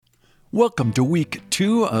Welcome to week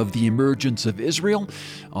 2 of the Emergence of Israel,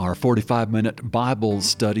 our 45-minute Bible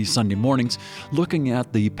study Sunday mornings, looking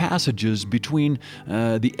at the passages between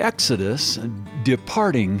the Exodus,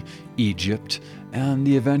 departing Egypt, and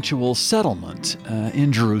the eventual settlement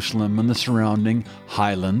in Jerusalem and the surrounding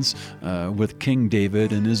highlands with King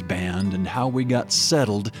David and his band, and how we got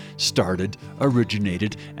settled, started,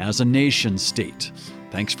 originated as a nation state.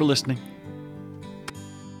 Thanks for listening.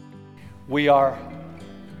 We are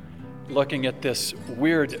looking at this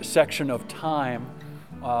weird section of time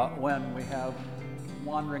when we have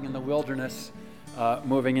wandering in the wilderness,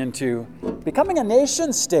 moving into becoming a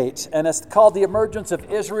nation state. And it's called the emergence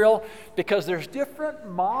of Israel because there's different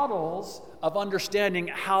models of understanding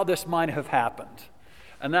how this might have happened.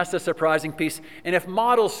 And that's the surprising piece. And if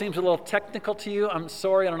models seems a little technical to you, I'm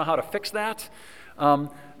sorry, I don't know how to fix that.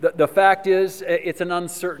 The fact is, it's an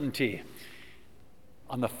uncertainty.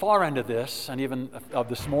 On the far end of this, and even of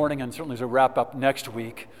this morning, and certainly as we wrap up next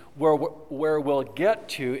week, where we'll get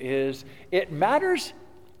to is it matters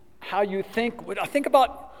how you think. Think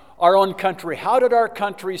about our own country. How did our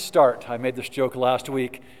country start? I made this joke last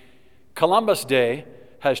week. Columbus Day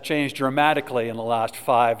has changed dramatically in the last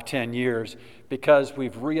 5-10 years because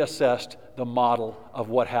we've reassessed the model of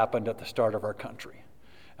what happened at the start of our country.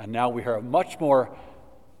 And now we have much more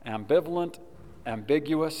ambivalent,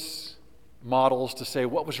 ambiguous models to say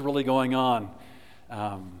what was really going on.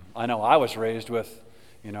 I know I was raised with,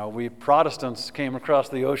 we Protestants came across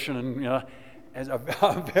the ocean and, as a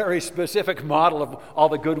very specific model of all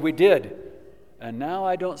the good we did. And now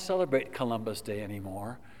I don't celebrate Columbus Day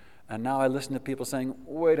anymore. And now I listen to people saying,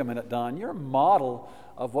 wait a minute, Don, your model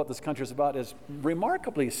of what this country is about is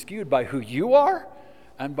remarkably skewed by who you are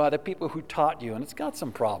and by the people who taught you. And it's got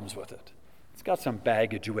some problems with it. It's got some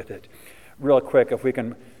baggage with it. Real quick, if we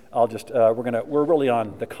can, we're really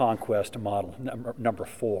on the conquest model, number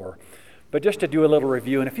 4. But just to do a little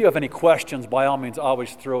review, and if you have any questions, by all means,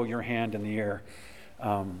 always throw your hand in the air.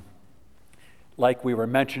 Like we were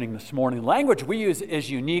mentioning this morning, language we use is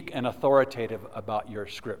unique and authoritative about your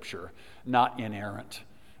scripture, not inerrant.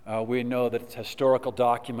 We know that it's a historical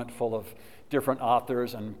document full of different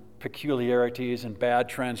authors and peculiarities and bad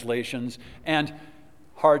translations and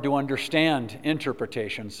hard to understand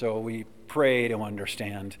interpretation, so we pray to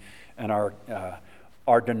understand, and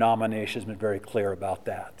our denomination has been very clear about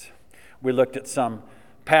that. We looked at some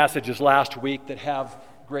passages last week that have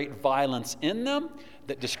great violence in them,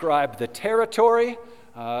 that describe the territory,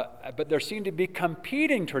 but there seem to be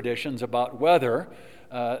competing traditions about whether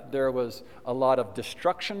there was a lot of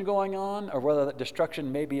destruction going on, or whether that destruction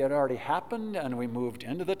maybe had already happened and we moved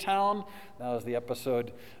into the town. That was the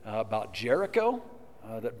episode about Jericho.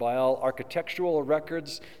 That by all architectural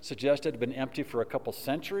records suggested had been empty for a couple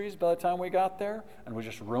centuries by the time we got there, and was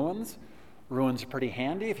just ruins. Ruins are pretty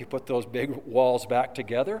handy if you put those big walls back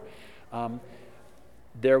together.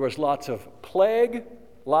 There was lots of plague,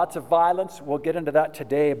 lots of violence. We'll get into that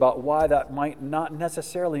today about why that might not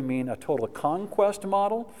necessarily mean a total conquest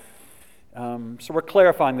model. So we're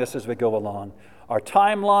clarifying this as we go along. Our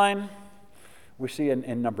timeline, we see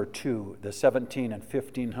in number 2, the 17 and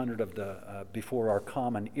 1500 of the before our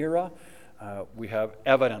common era. We have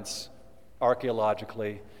evidence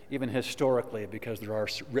archaeologically, even historically, because there are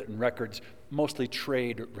written records, mostly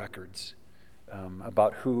trade records,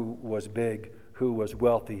 about who was big, who was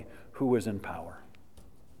wealthy, who was in power.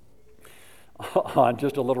 On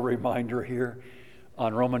just a little reminder here,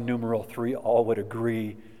 on Roman numeral 3, all would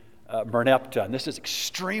agree, Merneptah, and this is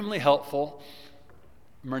extremely helpful.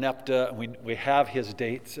 Merneptah, we have his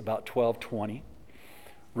dates, about 1220,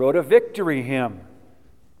 wrote a victory hymn,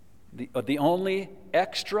 the only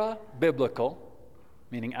extra biblical,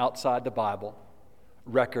 meaning outside the Bible,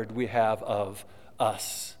 record we have of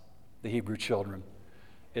us, the Hebrew children,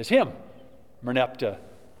 is him, Merneptah,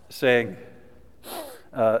 saying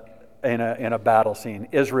in a battle scene,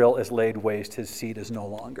 Israel is laid waste, his seed is no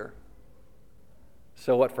longer.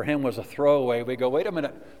 So what for him was a throwaway, we go, wait a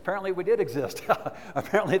minute, apparently we did exist.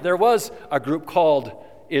 Apparently there was a group called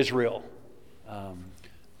Israel.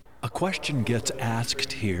 A question gets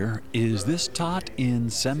asked here, is this taught in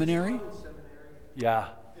seminary? Yeah.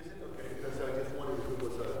 Is it okay? Because I just wondered if it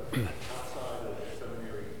was outside of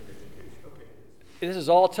seminary education. Okay. This is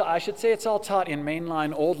all, I should say it's all taught in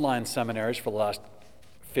mainline, old line seminaries for the last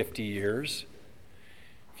 50 years.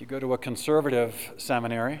 If you go to a conservative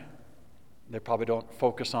seminary, they probably don't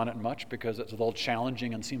focus on it much because it's a little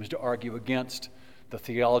challenging and seems to argue against the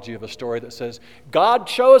theology of a story that says, God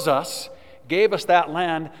chose us, gave us that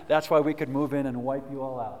land, that's why we could move in and wipe you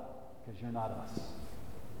all out, because you're not us.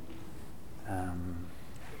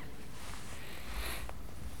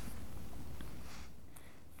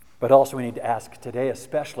 But also we need to ask today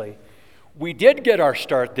especially. We did get our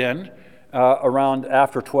start then around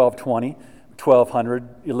after 1220, 1200,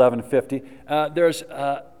 1150. There's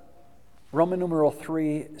Roman numeral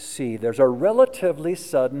 3c. There's a relatively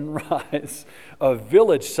sudden rise of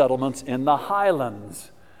village settlements in the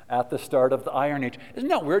highlands at the start of the Iron Age. Isn't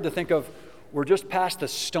that weird to think of? We're just past the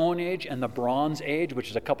Stone Age and the Bronze Age, which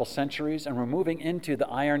is a couple centuries, and we're moving into the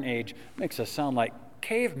Iron Age. Makes us sound like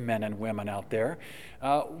cavemen and women out there.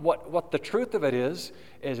 What the truth of it is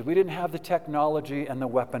we didn't have the technology and the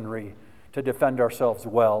weaponry to defend ourselves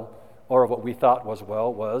well, or what we thought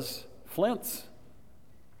was flints,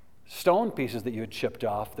 stone pieces that you had chipped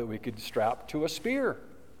off that we could strap to a spear.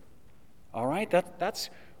 All right, that's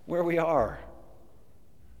where we are.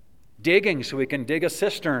 Digging so we can dig a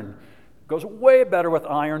cistern goes way better with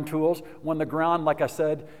iron tools when the ground, like I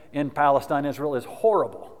said, in Palestine, Israel, is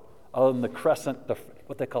horrible. Other than the crescent,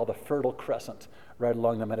 what they call the Fertile Crescent, right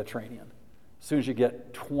along the Mediterranean. As soon as you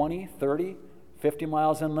get 20, 30, 50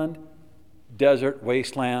 miles inland, desert,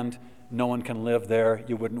 wasteland, no one can live there.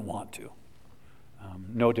 You wouldn't want to.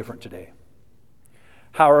 No different today.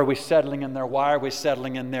 How are we settling in there? Why are we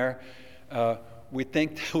settling in there? We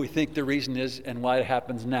think the reason is, and why it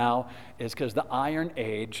happens now, is because the Iron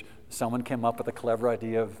Age, someone came up with a clever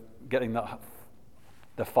idea of getting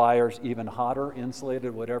the fires even hotter,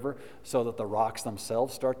 insulated, whatever, so that the rocks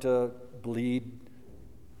themselves start to bleed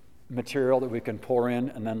material that we can pour in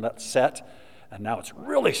and then let set. And now it's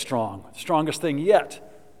really strong, strongest thing yet.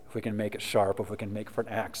 If we can make it sharp, if we can make it for an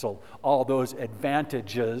axle, all those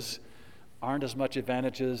advantages aren't as much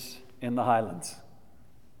advantages in the highlands.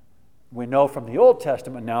 We know from the Old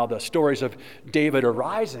Testament now the stories of David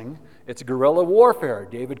arising. It's guerrilla warfare.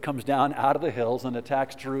 David comes down out of the hills and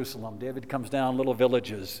attacks Jerusalem. David comes down little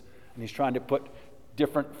villages, and he's trying to put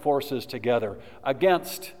different forces together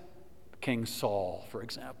against King Saul, for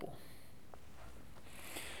example.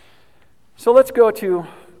 So let's go to,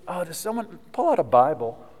 does someone pull out a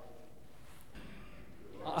Bible?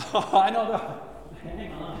 I know that.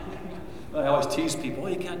 Hang on. I always tease people,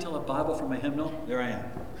 you can't tell a Bible from a hymnal? There I am.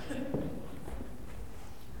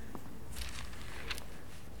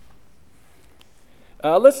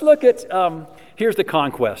 Let's look at, here's the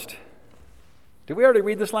conquest. Did we already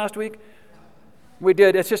read this last week? We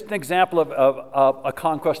did. It's just an example of a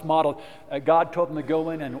conquest model. God told them to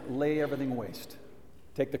go in and lay everything waste.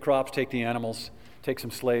 Take the crops, take the animals, take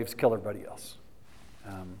some slaves, kill everybody else.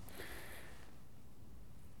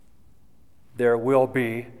 There will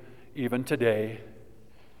be, even today,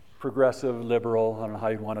 progressive, liberal, I don't know how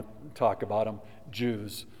you want to talk about them,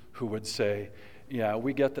 Jews who would say, yeah,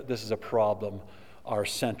 we get that this is a problem, our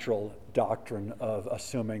central doctrine of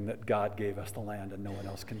assuming that God gave us the land and no one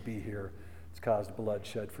else can be here. It's caused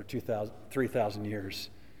bloodshed for 3,000 years.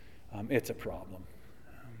 It's a problem.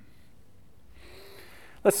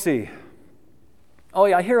 Let's see. Oh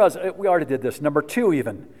yeah, we already did this. Number 2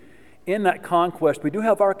 even. In that conquest, we do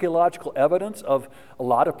have archaeological evidence of a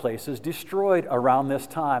lot of places destroyed around this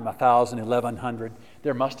time, 1,000, 1,100.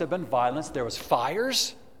 There must have been violence. There was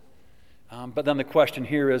fires. But then the question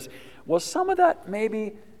here is, was some of that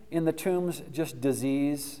maybe in the tombs just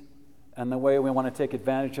disease? And the way we want to take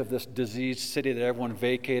advantage of this diseased city that everyone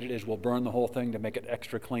vacated is we'll burn the whole thing to make it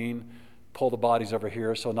extra clean, pull the bodies over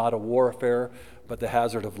here. So not a warfare, but the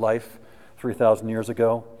hazard of life 3,000 years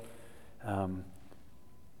ago.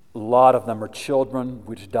 A lot of them are children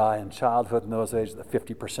which die in childhood in those ages, the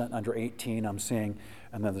 50% under 18 I'm seeing,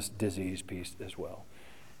 and then this disease piece as well.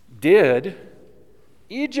 Did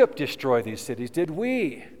Egypt destroy these cities? Did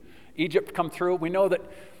we? Egypt come through? We know that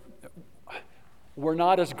we're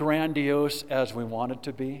not as grandiose as we wanted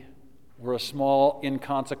to be. We're a small,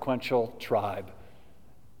 inconsequential tribe.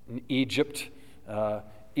 In Egypt to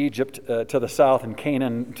the south and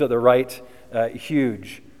Canaan to the right,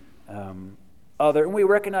 huge. And we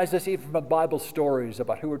recognize this even from Bible stories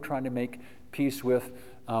about who we're trying to make peace with.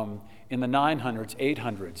 In the 900s,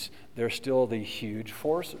 800s, there's still the huge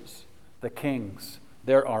forces, the kings,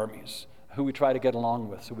 their armies, who we try to get along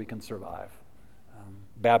with so we can survive.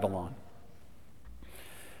 Babylon.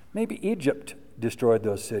 Maybe Egypt destroyed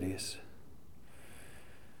those cities.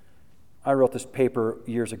 I wrote this paper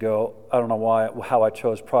years ago. I don't know how I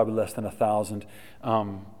chose probably less than 1,000.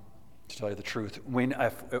 To tell you the truth,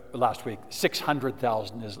 last week,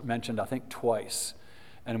 600,000 is mentioned, I think, twice.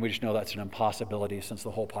 And we just know that's an impossibility since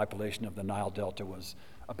the whole population of the Nile Delta was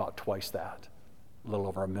about twice that, a little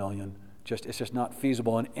over 1 million. It's just not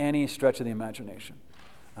feasible in any stretch of the imagination.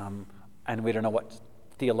 And we don't know what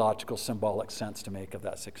theological, symbolic sense to make of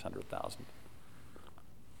that 600,000.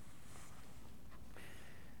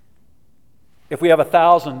 If we have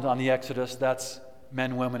 1,000 on the Exodus, that's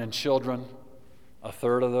men, women, and children. A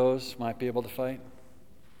third of those might be able to fight.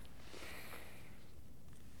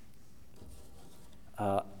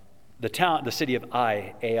 The city of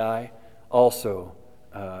Ai, also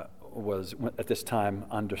was at this time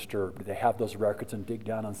undisturbed. They have those records and dig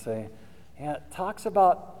down and say, yeah, it talks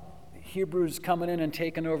about Hebrews coming in and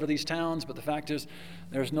taking over these towns, but the fact is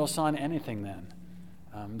there's no sign of anything then.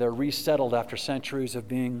 They're resettled after centuries of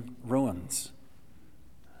being ruins.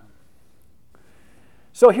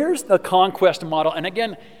 So here's the conquest model. And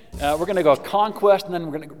again, we're going to go conquest, and then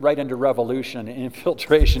we're going to right into revolution and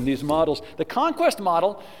infiltration, these models. The conquest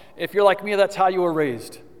model, if you're like me, that's how you were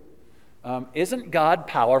raised. Isn't God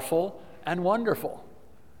powerful and wonderful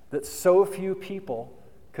that so few people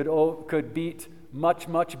could beat much,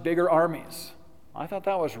 much bigger armies? I thought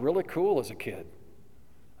that was really cool as a kid.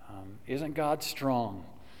 Isn't God strong?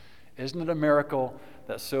 Isn't it a miracle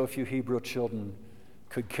that so few Hebrew children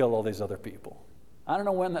could kill all these other people? I don't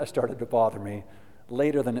know when that started to bother me,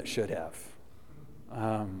 later than it should have.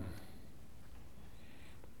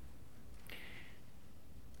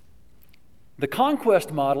 The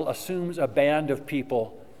conquest model assumes a band of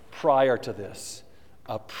people prior to this,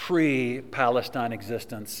 a pre-Palestine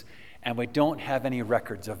existence, and we don't have any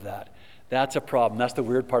records of that. That's a problem. That's the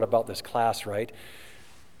weird part about this class, right?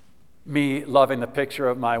 Me loving the picture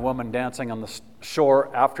of my woman dancing on the shore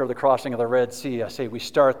after the crossing of the Red Sea. I say we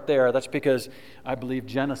start there. That's because I believe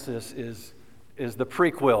Genesis is the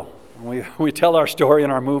prequel. We tell our story in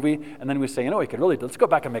our movie, and then we say, let's go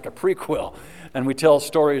back and make a prequel. And we tell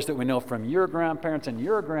stories that we know from your grandparents and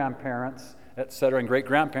your grandparents, et cetera, and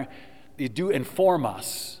great-grandparents. They do inform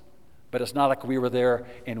us, but it's not like we were there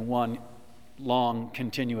in one long,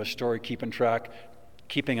 continuous story, keeping track,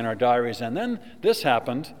 keeping in our diaries. And then this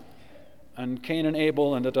happened, and Cain and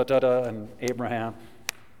Abel and and Abraham.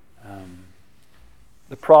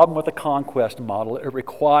 The problem with the conquest model, it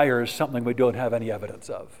requires something we don't have any evidence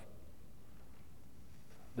of.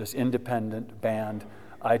 This independent band,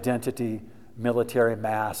 identity, military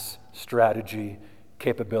mass, strategy,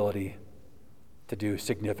 capability to do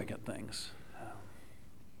significant things.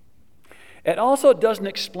 It also doesn't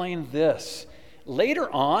explain this. Later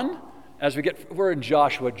on, we're in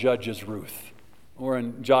Joshua, Judges, Ruth. We're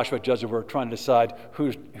in Joshua, Judges, we're trying to decide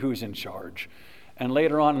who's in charge. And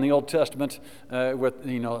later on in the Old Testament, with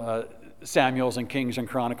Samuels and Kings and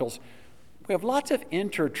Chronicles, we have lots of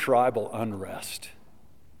intertribal unrest.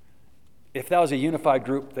 If that was a unified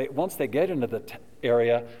group, once they get into the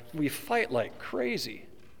area, we fight like crazy,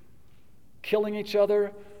 killing each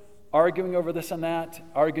other, arguing over this and that,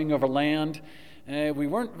 arguing over land. We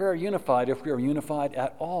weren't very unified if we were unified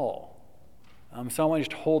at all. So I want you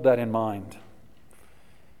to hold that in mind.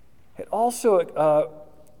 It also,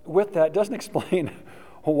 with that, doesn't explain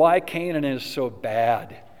why Canaan is so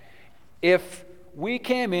bad. If we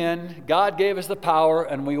came in, God gave us the power,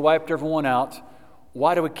 and we wiped everyone out,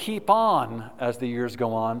 why do we keep on, as the years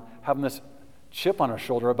go on, having this chip on our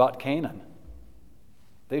shoulder about Canaan?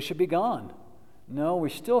 They should be gone. No, we're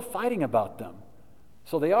still fighting about them.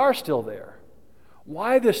 So they are still there.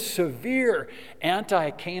 Why this severe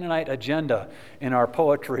anti-Canaanite agenda in our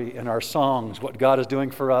poetry, in our songs, what God is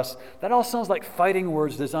doing for us? That all sounds like fighting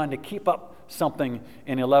words designed to keep up something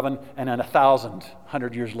in 11 and then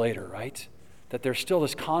 100 years later, right? That there's still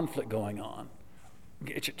this conflict going on.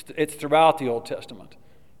 It's throughout the Old Testament.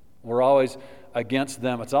 We're always against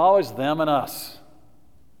them. It's always them and us.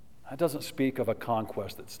 That doesn't speak of a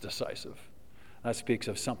conquest that's decisive. That speaks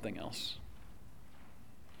of something else.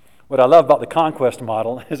 What I love about the conquest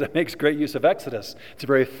model is it makes great use of Exodus. It's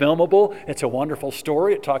very filmable. It's a wonderful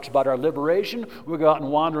story. It talks about our liberation. We go out and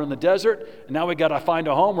wander in the desert, and now we got to find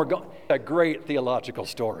a home. A great theological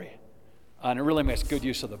story, and it really makes good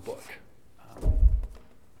use of the book.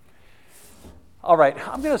 All right,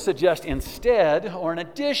 I'm going to suggest instead, or in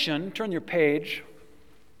addition, turn your page.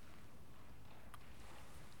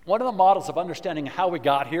 One of the models of understanding how we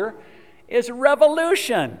got here is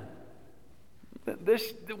revolution.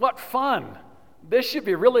 What fun. This should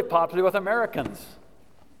be really popular with Americans.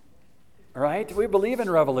 Right? We believe in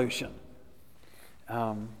revolution.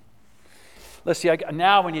 Let's see,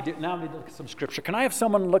 now we need to look at some scripture. Can I have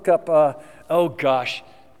someone look up,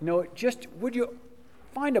 would you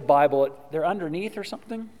find a Bible? They're underneath or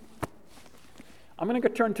something? I'm going to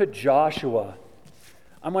go turn to Joshua.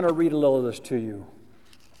 I'm going to read a little of this to you.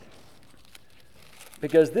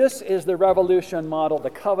 Because this is the revolution model, the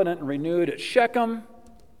covenant renewed at Shechem.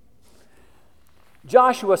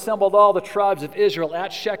 Joshua assembled all the tribes of Israel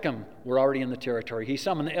at Shechem. We're already in the territory. He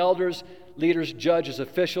summoned the elders, leaders, judges,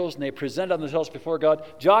 officials, and they presented themselves before God.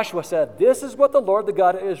 Joshua said, "This is what the Lord, the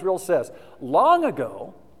God of Israel, says. Long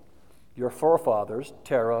ago, Your forefathers,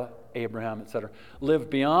 Terah, Abraham, etc., lived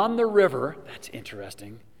beyond the river. That's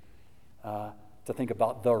interesting to think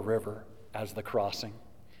about the river as the crossing.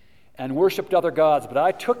 And worshipped other gods. But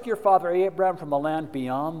I took your father Abraham from the land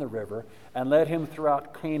beyond the river and led him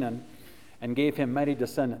throughout Canaan and gave him many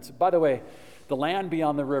descendants. By the way, the land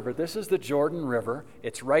beyond the river, this is the Jordan River.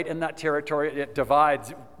 It's right in that territory. It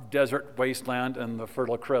divides desert wasteland and the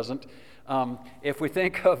Fertile Crescent. If we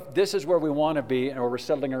think of this is where we want to be and where we're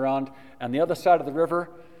settling around, and the other side of the river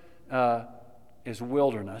is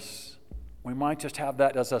wilderness, we might just have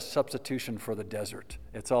that as a substitution for the desert.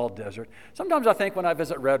 It's all desert. Sometimes I think when I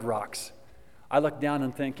visit Red Rocks, I look down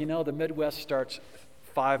and think, the Midwest starts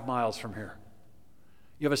 5 miles from here.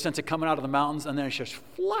 You have a sense of coming out of the mountains, and then it's just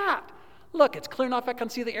flat. Look, it's clear enough I can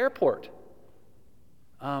see the airport.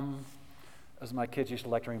 As my kids used to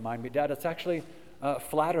like to remind me, Dad, it's actually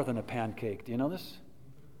flatter than a pancake. Do you know this?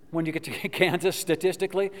 When you get to Kansas,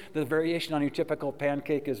 statistically, the variation on your typical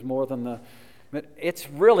pancake is more than the... It's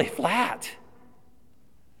really flat.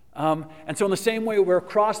 And so in the same way, we're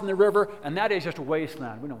crossing the river, and that is just a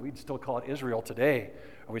wasteland. We'd still call it Israel today.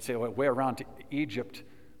 Or we'd say way around to Egypt,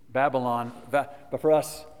 Babylon. But for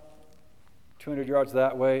us, 200 yards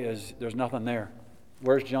that way there's nothing there.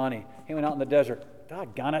 Where's Johnny? He went out in the desert.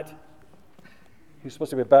 Doggone it. He was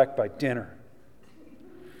supposed to be back by dinner.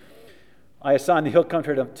 I assigned the hill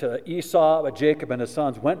country to Esau, but Jacob and his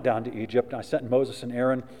sons went down to Egypt. And I sent Moses and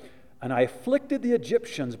Aaron, and I afflicted the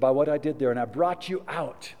Egyptians by what I did there, and I brought you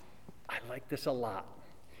out. I like this a lot.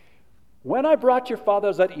 When I brought your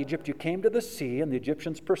fathers out of Egypt, you came to the sea, and the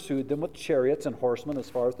Egyptians pursued them with chariots and horsemen as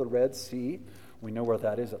far as the Red Sea. We know where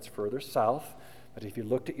that is. That's further south. But if you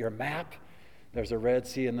looked at your map, there's a Red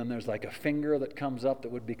Sea, and then there's like a finger that comes up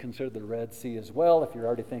that would be considered the Red Sea as well, if you're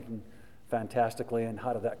already thinking fantastically, and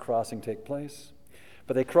how did that crossing take place?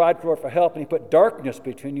 But they cried for help, and he put darkness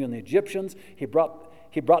between you and the Egyptians. He brought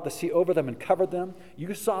the sea over them and covered them.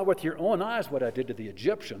 You saw with your own eyes what I did to the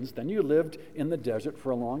Egyptians. Then you lived in the desert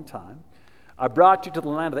for a long time. I brought you to the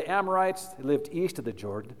land of the Amorites. They lived east of the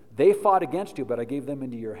Jordan. They fought against you, but I gave them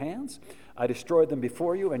into your hands. I destroyed them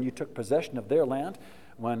before you, and you took possession of their land.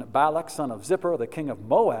 When Balak, son of Zippor, the king of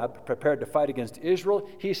Moab, prepared to fight against Israel,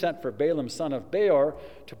 he sent for Balaam, son of Beor,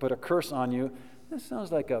 to put a curse on you. This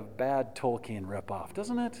sounds like a bad Tolkien ripoff,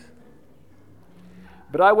 doesn't it?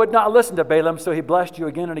 But I would not listen to Balaam, so he blessed you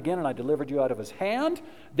again and again, and I delivered you out of his hand.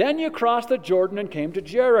 Then you crossed the Jordan and came to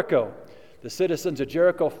Jericho. The citizens of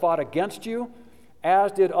Jericho fought against you,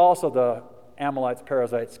 as did also the Amalekites,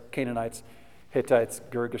 Perizzites, Canaanites, Hittites,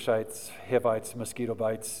 Girgashites, Hivites, mosquito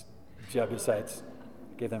bites, Jebusites.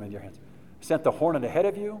 Gave them into your hands. Sent the hornet ahead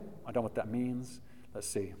of you. I don't know what that means. Let's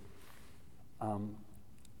see.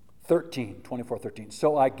 24:13.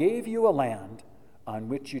 So I gave you a land on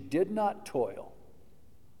which you did not toil,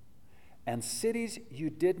 and cities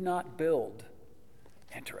you did not build.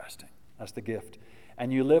 Interesting. That's the gift.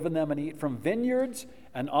 And you live in them and eat from vineyards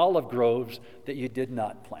and olive groves that you did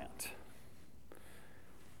not plant.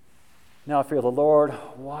 Now, fear the Lord.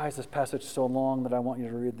 Why is this passage so long that I want you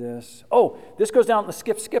to read this? Oh, this goes down.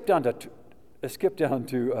 Skip down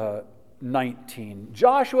to 19.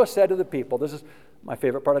 Joshua said to the people, this is my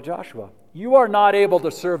favorite part of Joshua, you are not able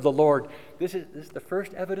to serve the Lord. This is the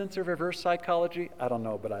first evidence of reverse psychology. I don't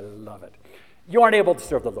know, but I love it. You aren't able to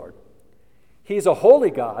serve the Lord. He's a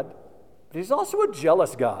holy God, but he's also a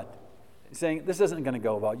jealous God. He's saying, this isn't going to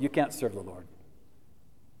go well. You can't serve the Lord.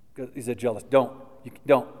 He's a jealous.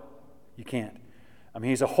 You can't. I mean,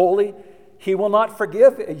 he's a holy. He will not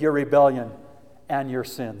forgive your rebellion and your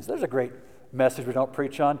sins. There's a great message we don't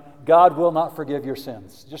preach on. God will not forgive your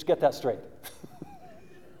sins. Just get that straight.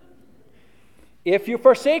 If you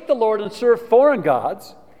forsake the Lord and serve foreign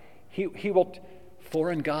gods, he will...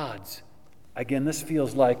 Foreign gods. Again, this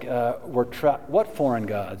feels like we're trapped. What foreign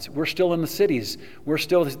gods? We're still in the cities.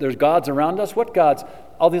 There's gods around us. What gods?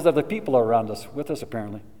 All these other people are around us, with us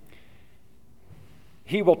apparently.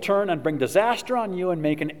 He will turn and bring disaster on you and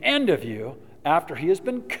make an end of you after he has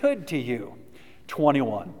been good to you.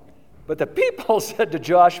 21. But the people said to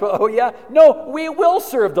Joshua, oh yeah, no, we will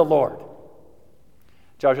serve the Lord.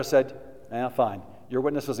 Joshua said, fine. Your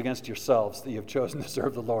witnesses against yourselves that you have chosen to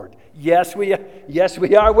serve the Lord. Yes, we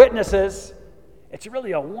are witnesses. It's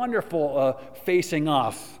really a wonderful facing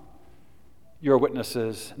off. Your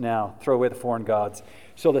witnesses now. Throw away the foreign gods.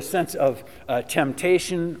 So the sense of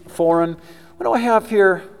temptation, foreign. What do I have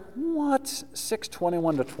here?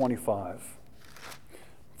 6:21 to 25.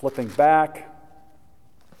 Flipping back.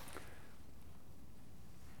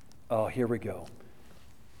 Oh, here we go.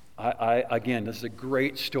 Again, this is a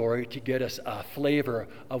great story to get us a flavor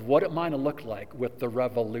of what it might have looked like with the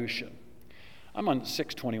revolution. I'm on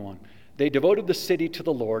 6:21. They devoted the city to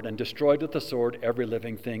the Lord and destroyed with the sword every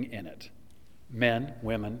living thing in it. Men,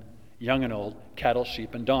 women, young and old, cattle,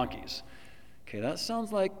 sheep, and donkeys. Okay, that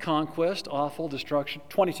sounds like conquest, awful destruction.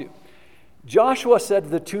 22. Joshua said to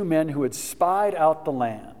the two men who had spied out the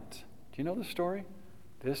land. Do you know the story?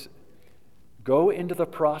 Go into the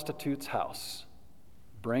prostitute's house,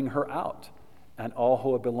 bring her out, and all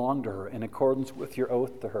who have belonged to her, in accordance with your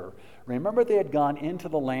oath to her. Remember, they had gone into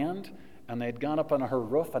the land, and they had gone up on her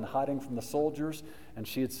roof and hiding from the soldiers, and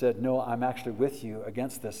she had said, no, I'm actually with you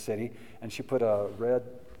against this city. And she put a red,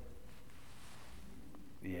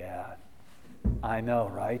 yeah, I know,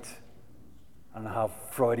 right? I don't know how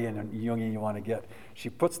Freudian and Jungian you want to get. She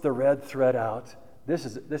puts the red thread out. This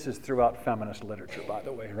is throughout feminist literature, by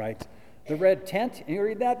the way, right? The red tent. You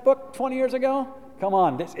read that book 20 years ago? Come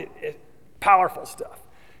on, powerful stuff.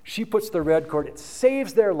 She puts the red cord. It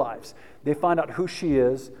saves their lives. They find out who she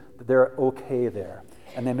is, that they're okay there.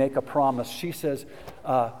 And they make a promise. She says,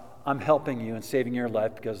 I'm helping you and saving your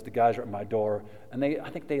life because the guys are at my door. And I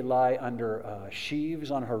think they lie under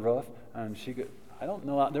sheaves on her roof. And she goes, I don't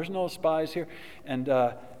know, there's no spies here. And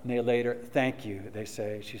they later, thank you, they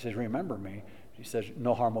say. She says, remember me. She says,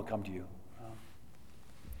 no harm will come to you.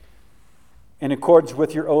 In accordance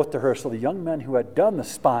with your oath to her. So the young men who had done the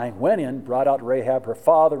spying went in, brought out Rahab, her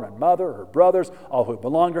father and mother, her brothers, all who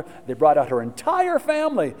belonged to her. They brought out her entire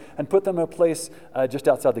family and put them in a place just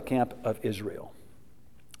outside the camp of Israel.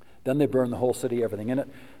 Then they burned the whole city, everything in it.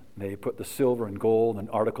 They put the silver and gold and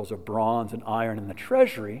articles of bronze and iron in the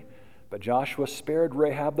treasury. But Joshua spared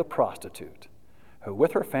Rahab the prostitute, who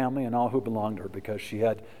with her family and all who belonged to her, because she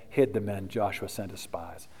had hid the men Joshua sent as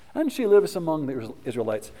spies. And she lives among the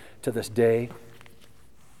Israelites to this day.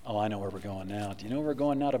 Oh, I know where we're going now. Do you know where we're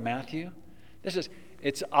going now to Matthew?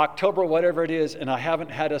 It's October, whatever it is, and I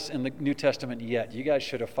haven't had us in the New Testament yet. You guys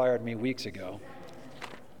should have fired me weeks ago.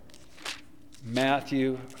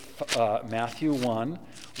 Matthew 1.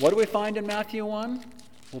 What do we find in Matthew 1?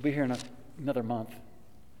 We'll be here in another month.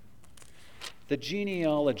 The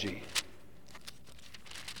genealogy.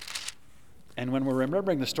 And when we're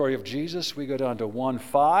remembering the story of Jesus, we go down to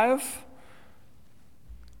 1:5.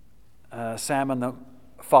 Salmon, the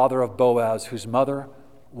father of Boaz, whose mother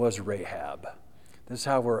was Rahab. This is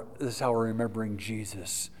how we're remembering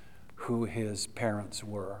Jesus, who his parents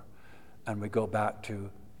were. And we go back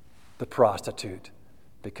to the prostitute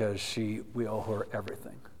because we owe her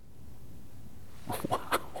everything.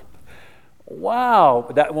 Wow,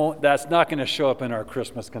 that's not going to show up in our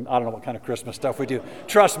Christmas. I don't know what kind of Christmas stuff we do.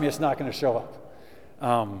 Trust me, it's not going to show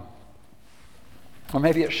up. Or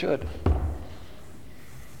maybe it should.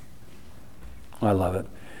 I love it.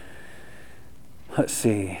 Let's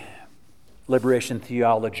see. Liberation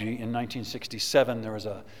theology. In 1967, there was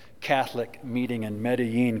a Catholic meeting in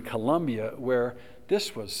Medellin, Colombia, where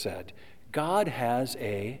this was said: God has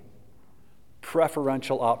a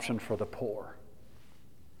preferential option for the poor.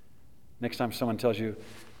 Next time someone tells you,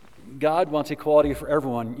 God wants equality for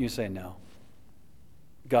everyone, you say no.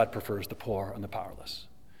 God prefers the poor and the powerless.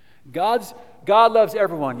 God loves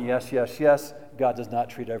everyone, yes, yes, yes. God does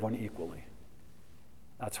not treat everyone equally.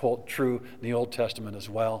 That's true in the Old Testament as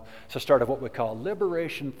well. It's the start of what we call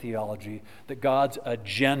liberation theology, that God's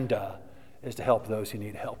agenda is to help those who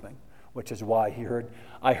need helping, which is why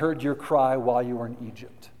I heard your cry while you were in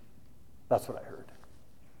Egypt. That's what I heard.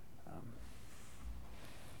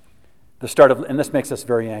 And this makes us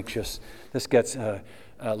very anxious. This gets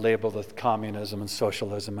labeled with communism and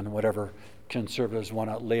socialism and whatever conservatives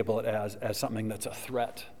want to label it as something that's a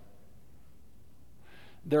threat.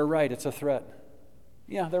 They're right, it's a threat.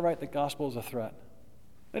 Yeah, they're right, the gospel is a threat.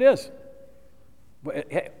 It is.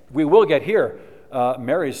 We will get here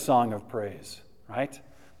Mary's song of praise, right?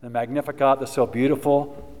 The Magnificat, that's so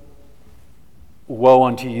beautiful. Woe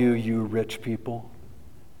unto you, you rich people.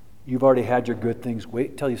 You've already had your good things.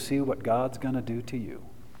 Wait till you see what God's going to do to you.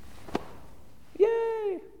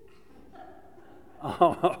 Yay!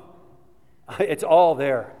 It's all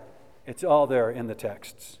there. It's all there in the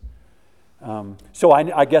texts. So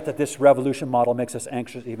I get that this revolution model makes us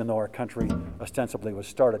anxious, even though our country ostensibly was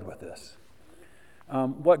started with this.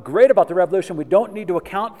 What's great about the revolution, we don't need to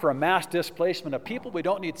account for a mass displacement of people. We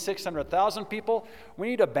don't need 600,000 people.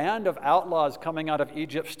 We need a band of outlaws coming out of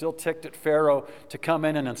Egypt, still ticked at Pharaoh, to come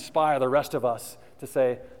in and inspire the rest of us to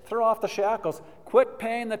say, throw off the shackles, quit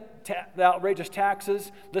paying the outrageous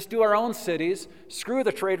taxes, let's do our own cities, screw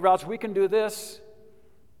the trade routes, we can do this.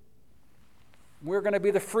 We're going to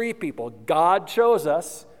be the free people. God chose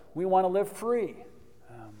us. We want to live free.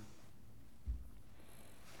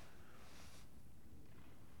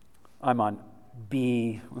 I'm on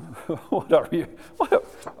B. What are we? Are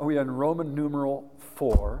we in Roman numeral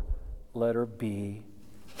 4? letter B,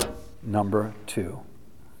 number 2.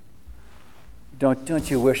 Don't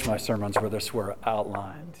you wish my sermons were this were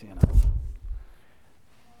outlined, you know?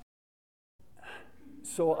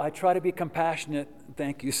 So I try to be compassionate,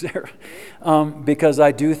 thank you, Sarah, because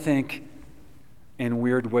I do think in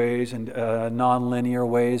weird ways and non-linear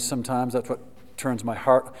ways sometimes. That's what turns my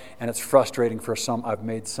heart, and it's frustrating for some. I've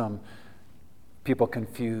made some people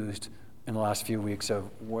confused in the last few weeks of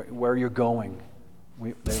where you're going.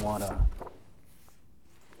 They want to.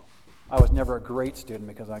 I was never a great student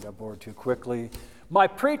because I got bored too quickly. My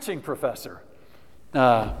preaching professor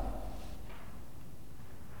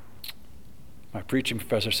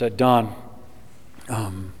said, Don,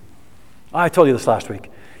 I told you this last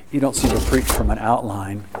week, you don't seem to preach from an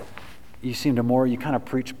outline. You kind of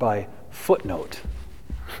preach by footnote.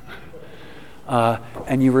 And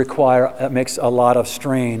that makes a lot of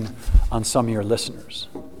strain on some of your listeners.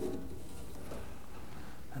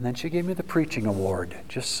 And then she gave me the preaching award,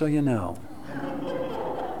 just so you know.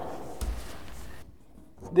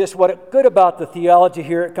 What good about the theology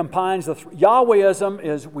here, it combines Yahwehism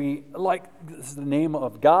this is the name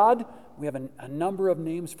of God. We have a number of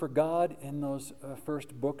names for God in those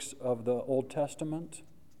first books of the Old Testament.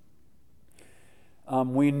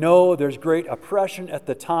 We know there's great oppression at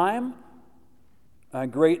the time,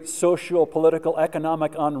 great social, political,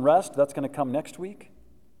 economic unrest. That's going to come next week.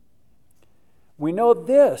 We know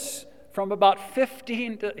this from about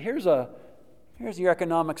 15 to, here's your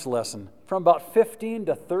economics lesson. From about 15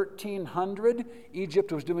 to 1300,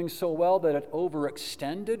 Egypt was doing so well that it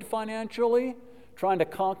overextended financially, trying to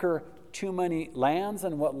conquer too many lands,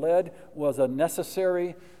 and what led was a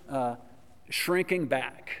necessary shrinking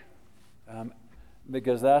back,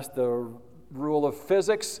 because that's the rule of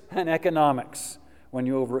physics and economics when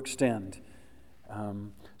you overextend.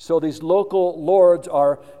 So these local lords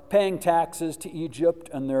are paying taxes to Egypt,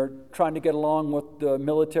 and they're trying to get along with the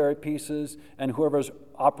military pieces and whoever's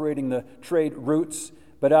operating the trade routes.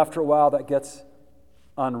 But after a while, that gets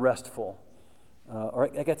unrestful.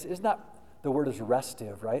 Isn't that the word is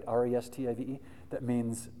restive, right? R-E-S-T-I-V-E. That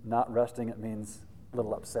means not resting. It means a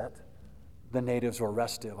little upset. The natives were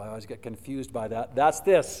restive. I always get confused by that. That's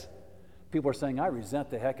this. People are saying, I resent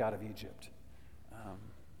the heck out of Egypt.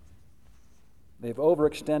 They've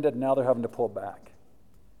overextended, now they're having to pull back.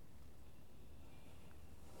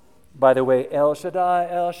 By the way, El Shaddai,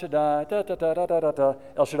 El Shaddai, da da da da da da da.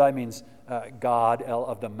 El Shaddai means God, El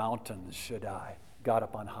of the mountains, Shaddai, God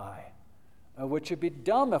up on high. Which would be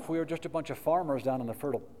dumb if we were just a bunch of farmers down in the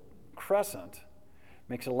Fertile Crescent.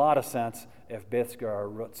 Makes a lot of sense if Bethgar or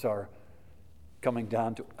roots are coming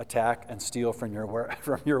down to attack and steal from your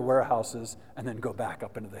warehouses and then go back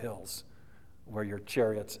up into the hills, where your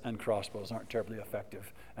chariots and crossbows aren't terribly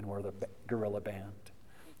effective, and we're the guerrilla band.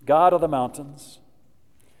 God of the mountains,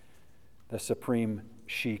 the supreme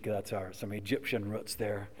sheik, that's some Egyptian roots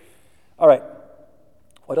there. All right,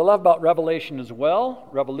 what I love about Revelation as well,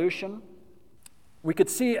 revolution, we could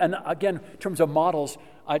see, and again, in terms of models,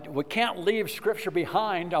 we can't leave Scripture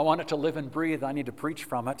behind. I want it to live and breathe. I need to preach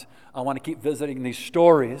from it. I want to keep visiting these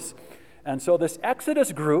stories. And so this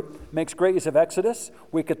Exodus group makes great use of Exodus.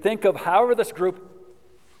 We could think of however this group,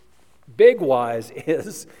 big-wise,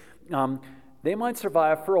 is. They might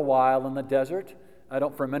survive for a while in the desert. I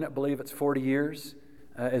don't for a minute believe it's 40 years.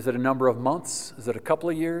 Is it a number of months? Is it a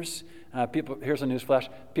couple of years? Here's a newsflash.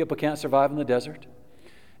 People can't survive in the desert.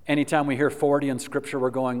 Anytime we hear 40 in Scripture, we're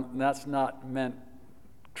going, that's not meant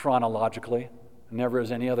chronologically. Never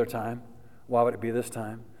as any other time. Why would it be this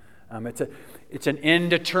time? It's an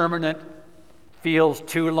indeterminate, feels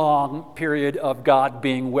too long period of God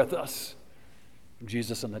being with us.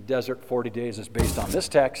 Jesus in the desert, 40 days is based on this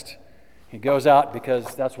text. He goes out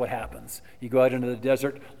because that's what happens. You go out into the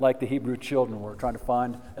desert like the Hebrew children were trying to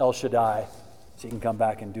find El Shaddai so you can come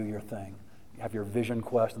back and do your thing. You have your vision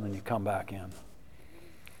quest and then you come back in.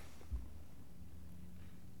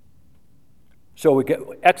 So we get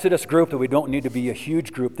Exodus group that we don't need to be a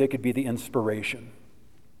huge group. They could be the inspiration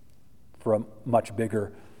for a much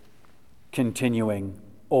bigger, continuing,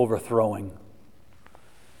 overthrowing.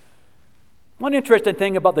 One interesting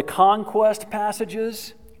thing about the conquest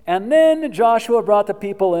passages, and then Joshua brought the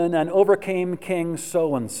people in and overcame King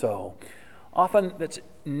so-and-so. Often it's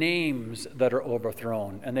names that are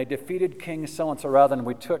overthrown, and they defeated King so-and-so rather than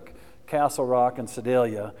we took Castle Rock and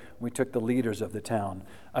Sedalia, we took the leaders of the town.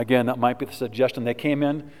 Again, that might be the suggestion. They came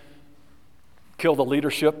in, killed the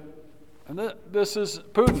leadership, and this is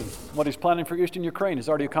Putin. What he's planning for Eastern Ukraine is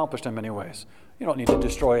already accomplished in many ways. You don't need to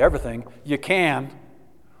destroy everything. You can,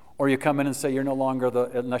 or you come in and say you're no longer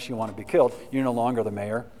unless you want to be killed, you're no longer the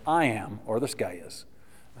mayor. I am, or this guy is.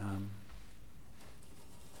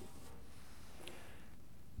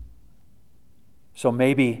 So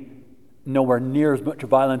maybe nowhere near as much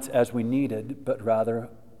violence as we needed, but rather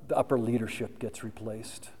the upper leadership gets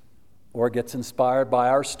replaced or gets inspired by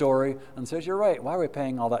our story and says, you're right, why are we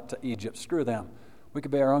paying all that to Egypt? Screw them. We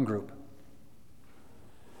could be our own group.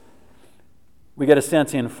 We get a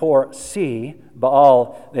sense in 4c,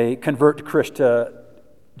 Baal, they convert to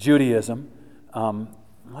Judaism. Why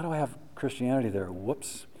do I have Christianity there?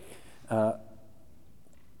 Whoops.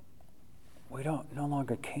 We don't no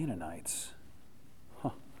longer Canaanites.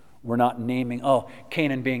 We're not naming,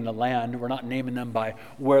 Canaan being the land, we're not naming them by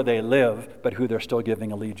where they live, but who they're still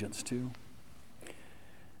giving allegiance to.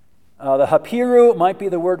 The Hapiru might be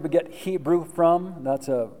the word we get Hebrew from. That's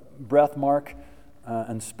a breath mark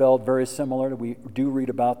and spelled very similar. We do read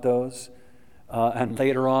about those. And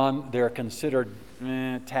later on, they're considered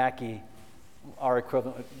tacky. Our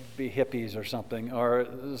equivalent would be hippies or something,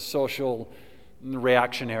 or social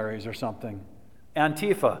reactionaries or something.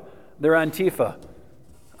 Antifa. They're Antifa.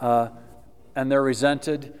 And they're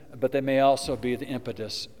resented, but they may also be the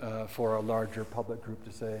impetus for a larger public group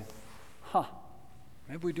to say,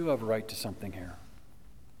 maybe we do have a right to something here.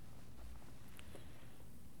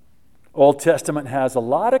 Old Testament has a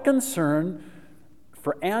lot of concern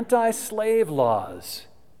for anti-slave laws.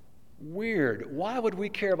 Weird. Why would we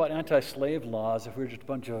care about anti-slave laws if we were just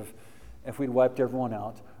if we'd wiped everyone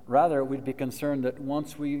out? Rather, we'd be concerned that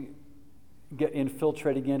once we get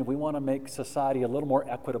infiltrated again, we want to make society a little more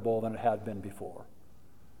equitable than it had been before.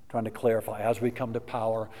 Trying to clarify as we come to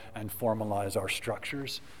power and formalize our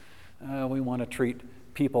structures. We want to treat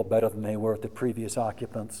people better than they were with the previous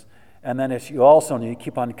occupants. And then as you also need,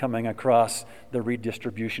 keep on coming across the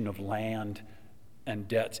redistribution of land and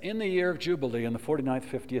debts. In the year of Jubilee, in the 49th,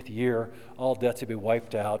 50th year, all debts will be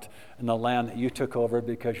wiped out, and the land that you took over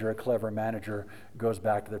because you're a clever manager goes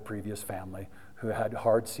back to the previous family who had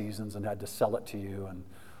hard seasons and had to sell it to you. And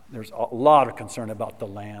there's a lot of concern about the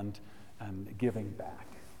land and giving back,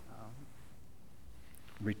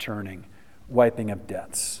 returning, wiping of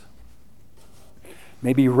debts.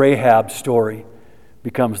 Maybe Rahab's story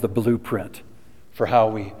becomes the blueprint for how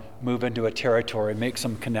we move into a territory, make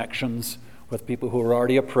some connections with people who are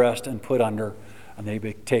already oppressed and put under, and they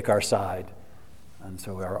take our side. And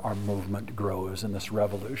so our movement grows in this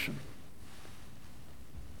revolution.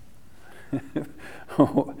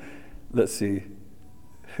 Let's see.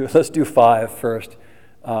 Let's do 5 first.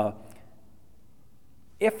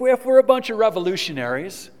 If we're a bunch of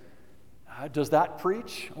revolutionaries, does that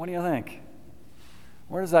preach? What do you think?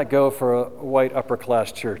 Where does that go for a white upper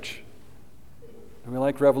class church? Do we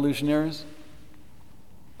like revolutionaries?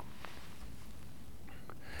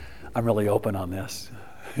 I'm really open on this.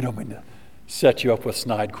 I don't mean to set you up with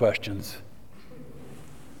snide questions.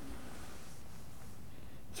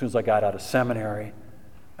 As soon as I got out of seminary,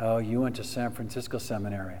 you went to San Francisco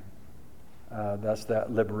Seminary. That's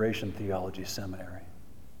that liberation theology seminary.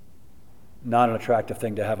 Not an attractive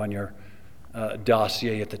thing to have on your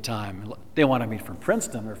dossier at the time. They wanted me from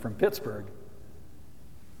Princeton or from Pittsburgh.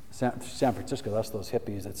 San Francisco, that's those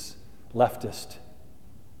hippies. It's leftist.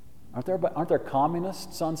 Aren't there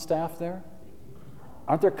communists on staff there?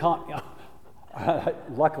 Aren't there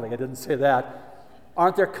luckily I didn't say that.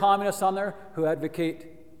 Aren't there communists on there who advocate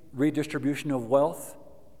redistribution of wealth?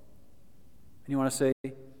 And you want to say,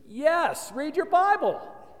 yes, read your Bible.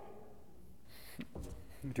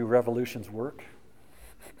 Do revolutions work?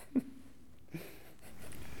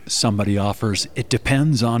 Somebody offers, it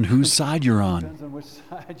depends on whose side you're on. Depends on which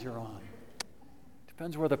side you're on.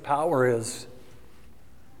 Depends where the power is.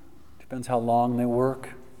 Depends how long they work.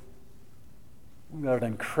 We've got an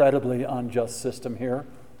incredibly unjust system here.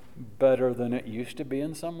 Better than it used to be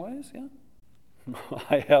in some ways, yeah.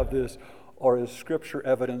 I have this, or is Scripture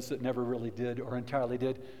evidence that never really did or entirely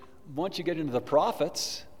did. Once you get into the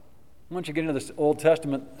prophets, once you get into this Old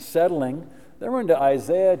Testament settling, then we're into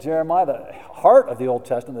Isaiah, Jeremiah, the heart of the Old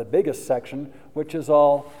Testament, the biggest section, which is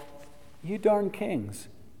all, you darn kings,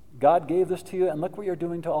 God gave this to you, and look what you're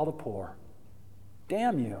doing to all the poor.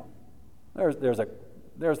 Damn you. There's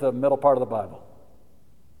the middle part of the Bible.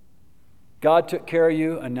 God took care of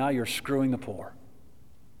you, and now you're screwing the poor.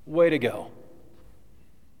 Way to go.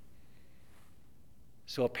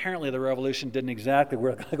 So apparently the revolution didn't exactly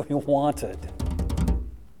work like we wanted.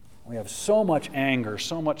 We have so much anger,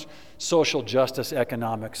 so much social justice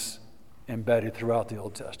economics embedded throughout the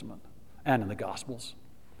Old Testament and in the Gospels.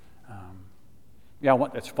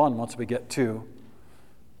 It's fun once we get to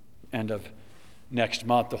end of next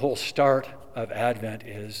month. The whole start of Advent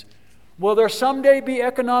is, will there someday be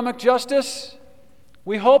economic justice?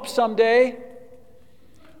 We hope someday.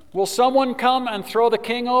 Will someone come and throw the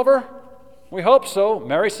king over? We hope so.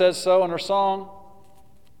 Mary says so in her song.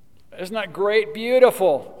 Isn't that great?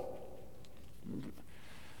 Beautiful.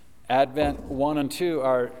 Advent 1 and 2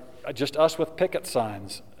 are just us with picket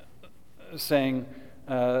signs saying,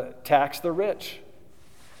 tax the rich.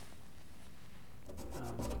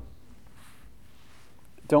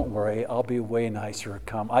 Don't worry, I'll be way nicer.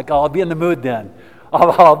 I'll be in the mood then.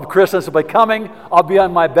 Christmas will be coming. I'll be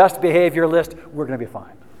on my best behavior list. We're going to be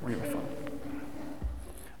fine. We're going to be fine.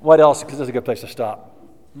 What else? Because this is a good place to stop.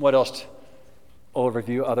 What else?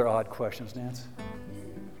 Overview, other odd questions, Nance?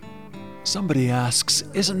 Somebody asks,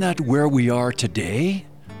 isn't that where we are today?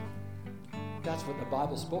 That's what the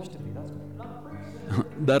Bible's supposed to be.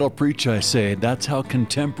 That'll preach, I say. That's how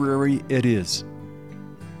contemporary it is.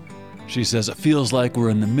 She says it feels like we're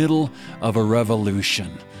in the middle of a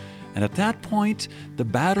revolution. And at that point, the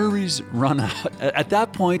batteries run out. At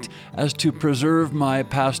that point, as to preserve my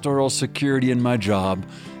pastoral security in my job,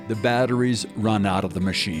 the batteries run out of the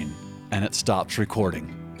machine, and it stops recording.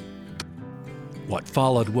 What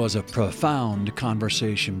followed was a profound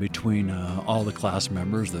conversation between all the class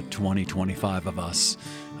members, the 25 of us,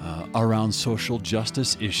 around social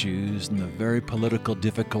justice issues and the very political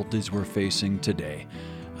difficulties we're facing today.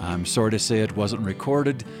 I'm sorry to say it wasn't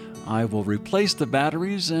recorded. I will replace the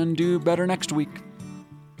batteries and do better next week.